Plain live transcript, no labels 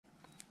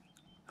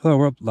Hello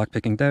world,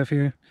 LockpickingDev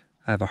here.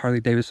 I have a Harley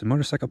Davidson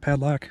motorcycle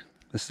padlock.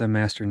 This is a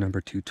master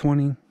number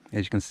 220.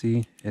 As you can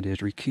see, it is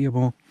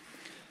rekeyable.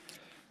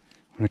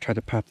 I'm going to try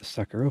to pop the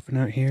sucker open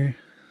out here.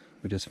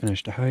 We just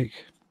finished a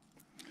hike.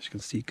 As you can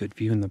see, good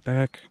view in the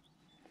back.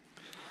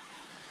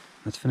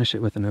 Let's finish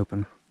it with an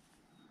open.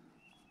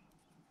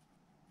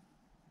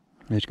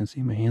 As you can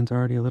see, my hand's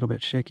already a little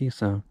bit shaky,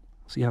 so we'll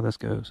see how this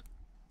goes.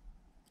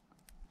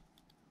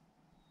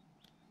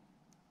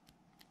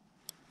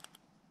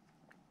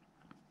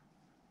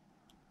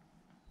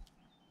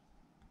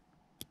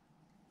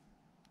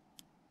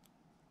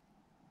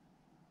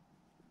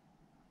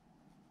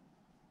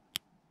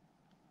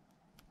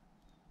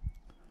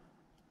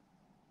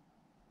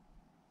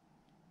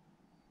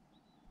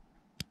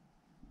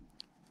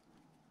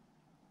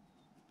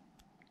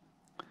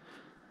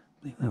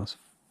 I think that was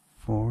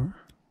 4.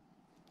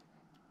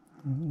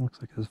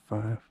 Looks like it was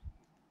 5.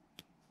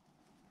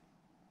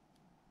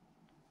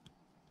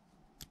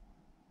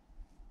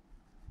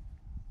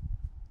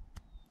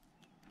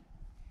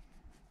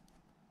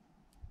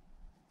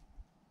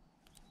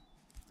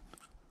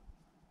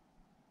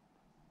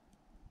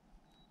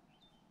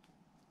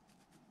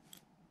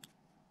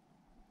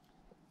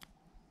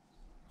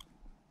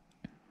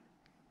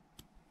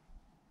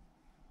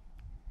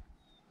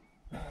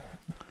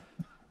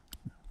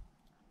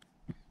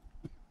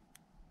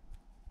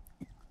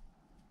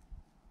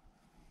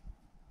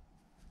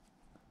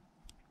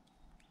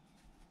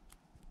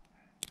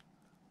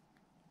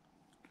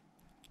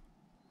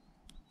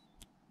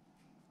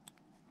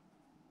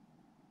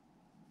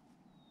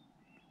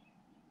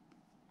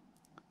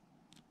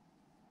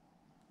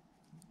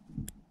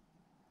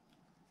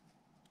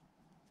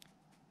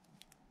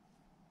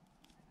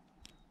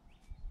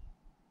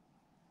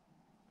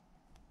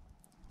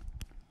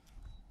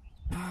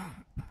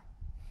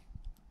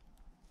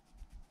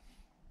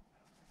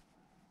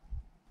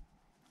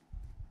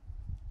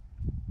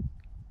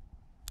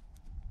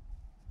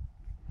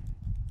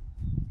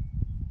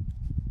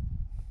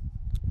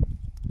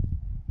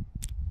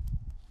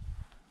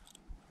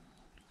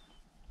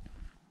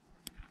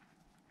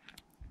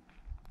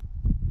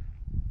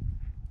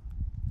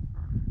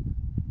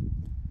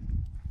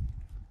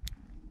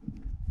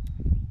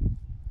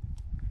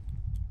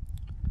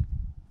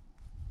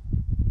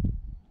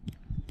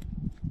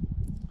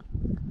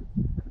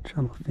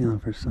 Trouble feeling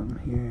for something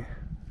here.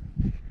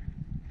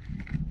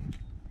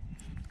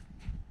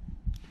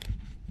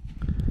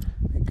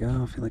 There we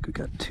go. I feel like we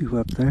got 2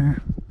 up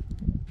there.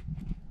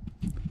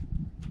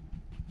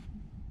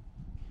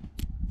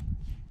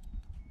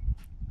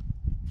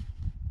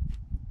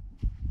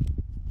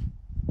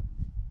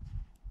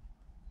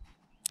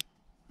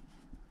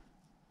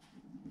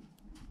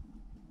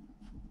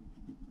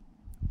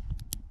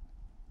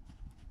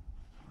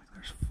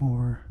 There's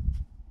 4.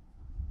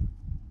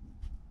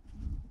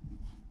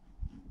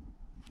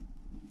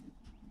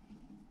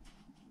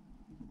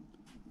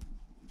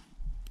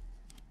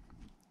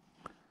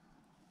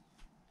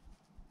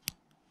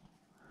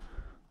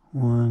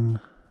 One.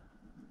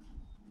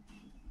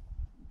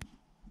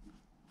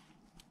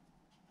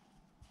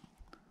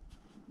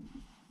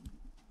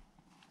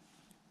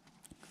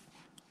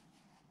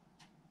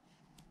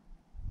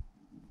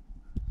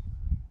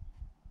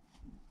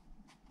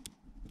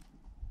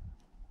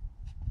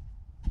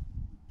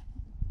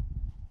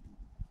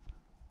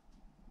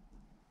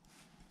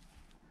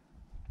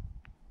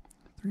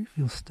 Three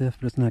feels stiff,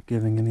 but it's not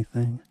giving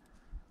anything.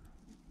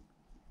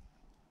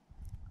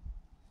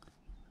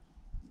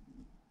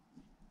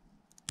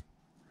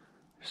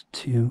 There's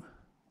 2.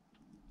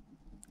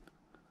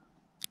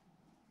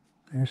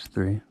 There's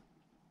 3.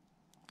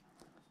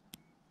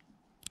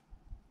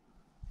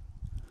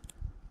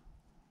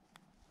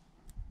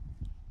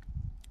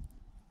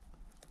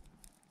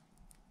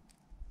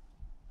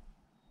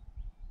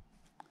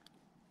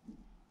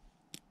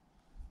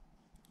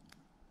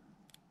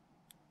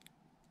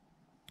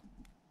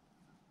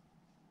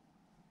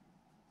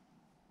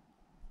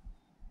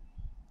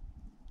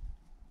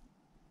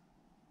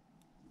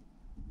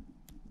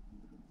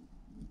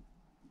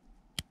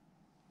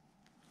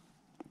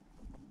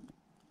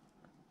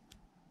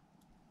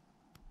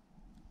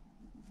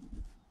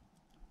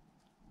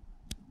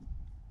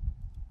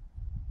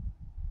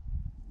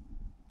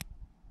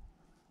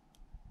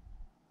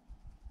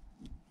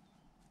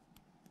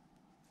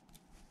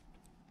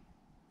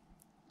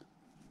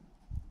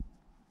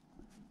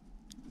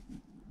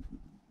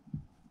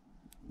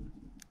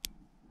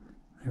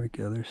 There we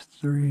go, there's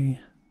 3.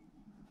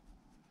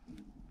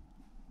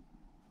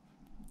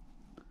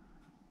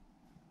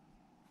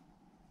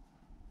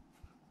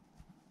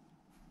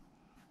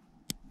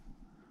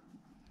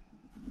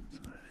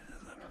 That's what it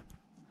is.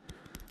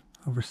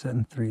 I'm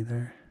oversetting 3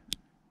 there.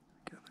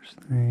 Okay, there's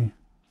 3.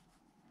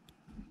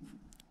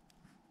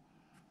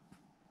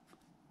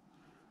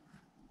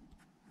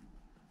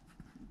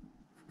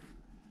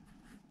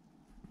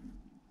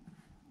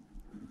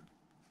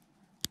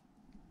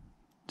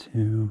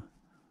 Two.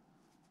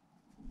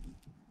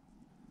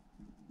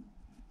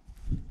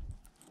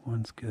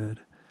 One's good.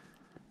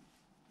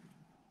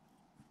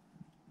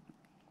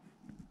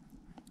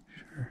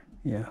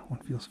 Yeah, one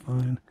feels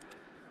fine.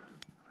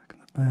 Back in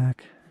the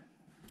back.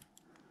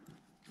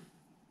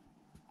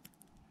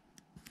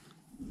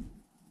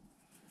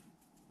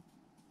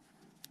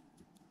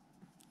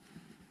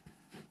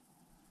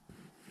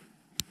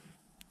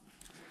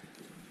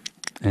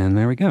 And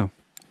there we go.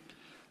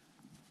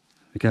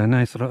 We got a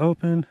nice little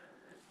open.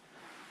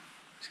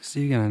 As you can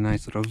see, you got a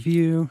nice little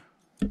view.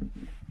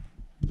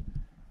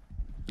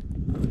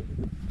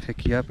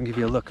 Pick you up and give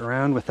you a look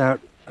around without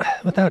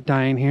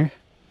dying here.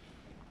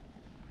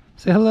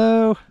 Say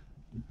hello.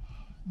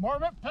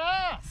 Marmot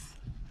Pass.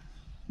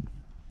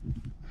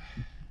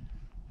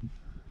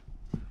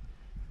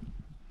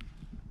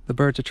 The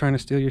birds are trying to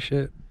steal your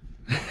shit.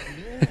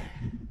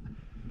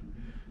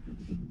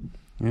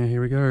 Yeah,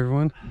 here we go,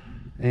 everyone.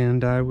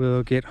 And I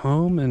will get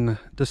home and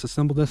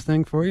disassemble this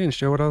thing for you and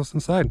show what else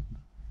inside.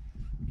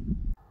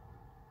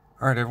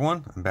 Alright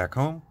everyone, I'm back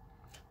home.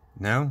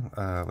 Now,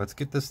 let's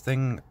get this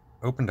thing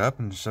opened up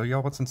and show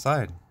y'all what's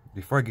inside.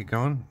 Before I get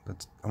going,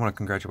 I want to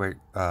congratulate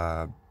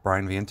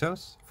Brian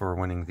Vientos for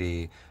winning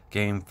the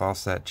Game Fall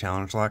Set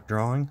Challenge Lock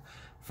drawing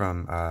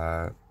from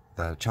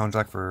the Challenge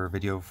Lock for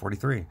video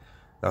 43.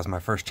 That was my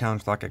first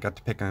challenge lock I got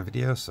to pick on a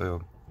video,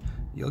 so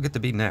you'll get to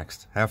be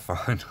next. Have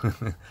fun.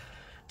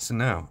 So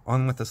now,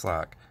 on with this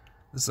lock.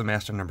 This is a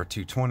master number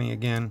 220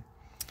 again.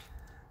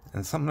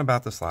 And something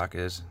about this lock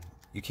is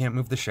you can't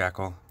move the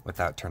shackle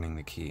without turning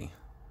the key.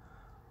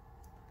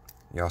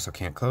 You also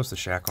can't close the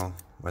shackle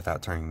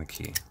without turning the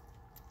key.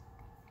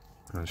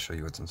 I'm going to show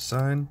you what's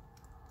inside.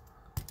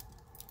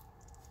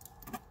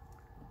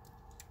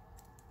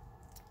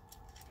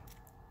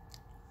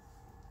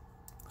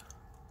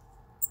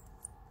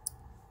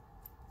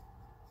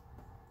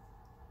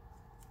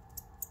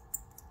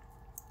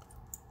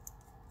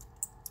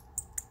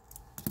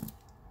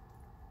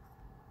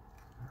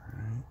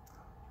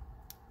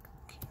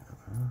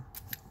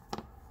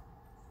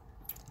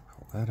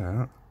 Pull that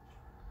out.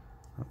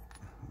 Oh,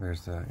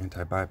 there's the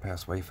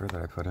anti-bypass wafer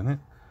that I put in it.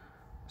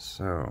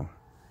 So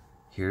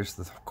here's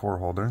the core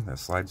holder that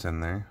slides in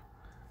there,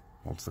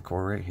 holds the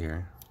core right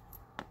here,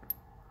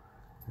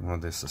 and we'll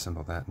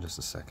disassemble that in just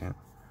a second,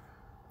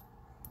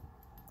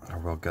 or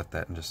we'll gut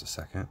that in just a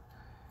second.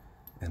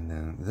 And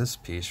then this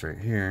piece right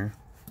here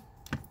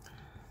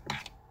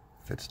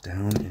fits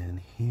down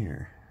in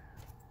here.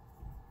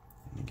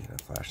 Let me get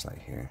a flashlight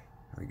here.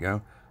 There we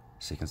go.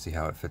 So you can see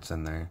how it fits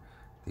in there.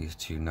 These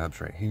two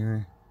nubs right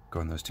here go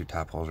in those two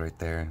top holes right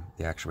there,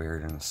 the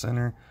actuator in the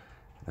center,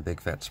 the big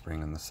fat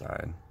spring on the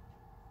side.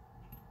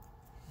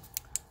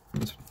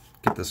 Let's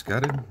get this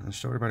gutted and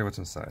show everybody what's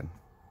inside.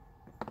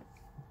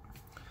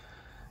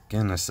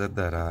 Again, I said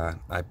that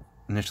I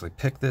initially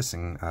picked this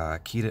and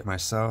keyed it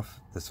myself.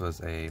 This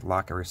was a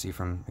lock I received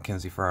from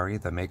Mackenzie Ferrari,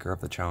 the maker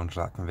of the challenge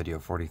lock from video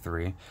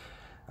 43.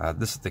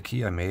 This is the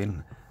key I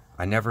made.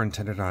 I never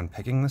intended on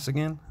picking this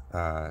again.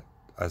 I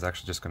was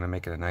actually just going to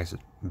make it a nice,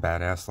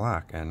 badass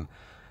lock. And,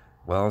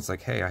 well, it's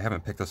like, hey, I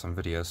haven't picked this on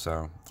video,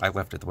 so I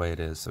left it the way it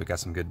is. So we got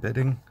some good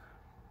bidding.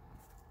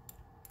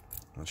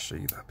 I'll show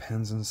you the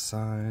pins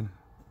inside.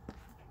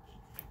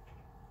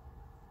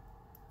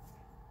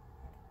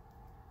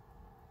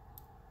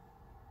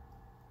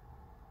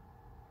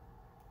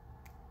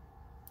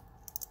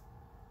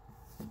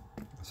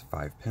 That's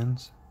 5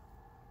 pins.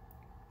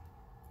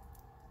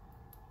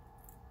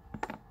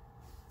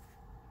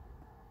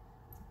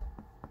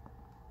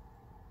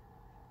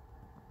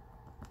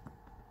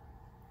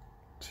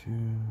 Two,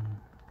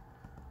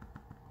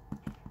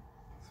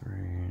 3,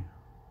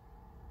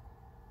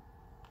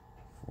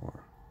 4,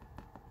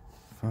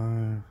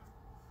 5.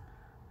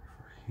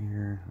 For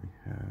here we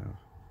have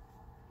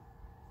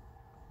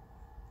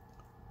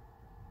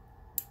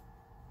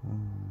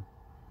 1,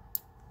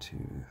 2,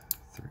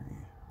 3,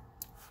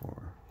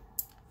 4,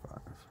 5.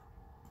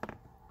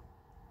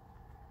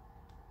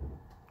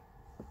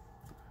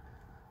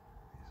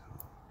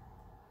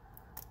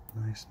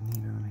 Nice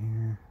neat on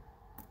here.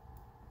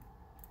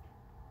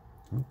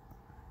 Oh,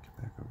 get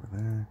back over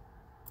there.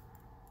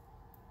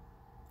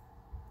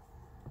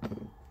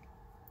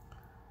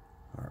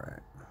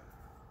 Alright,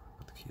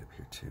 put the key up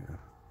here too.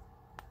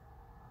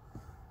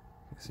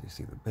 So you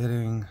see the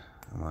bidding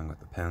along with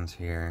the pins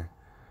here.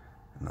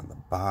 And on the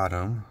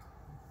bottom,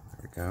 there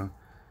we go,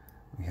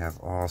 we have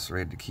all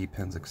serrated key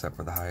pins except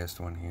for the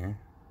highest one here.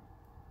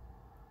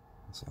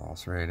 It's all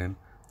serrated.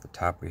 At the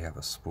top we have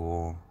a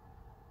spool,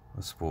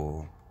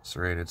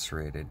 serrated,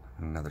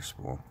 and another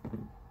spool.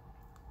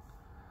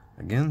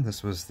 Again,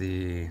 this was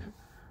the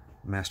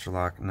Master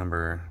Lock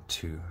number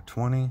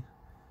 220.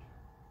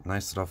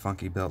 Nice little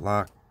funky built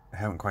lock. I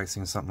haven't quite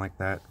seen something like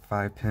that.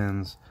 5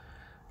 pins.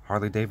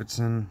 Harley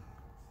Davidson.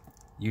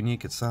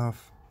 Unique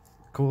itself.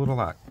 Cool little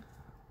lock.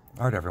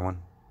 Alright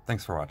everyone.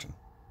 Thanks for watching.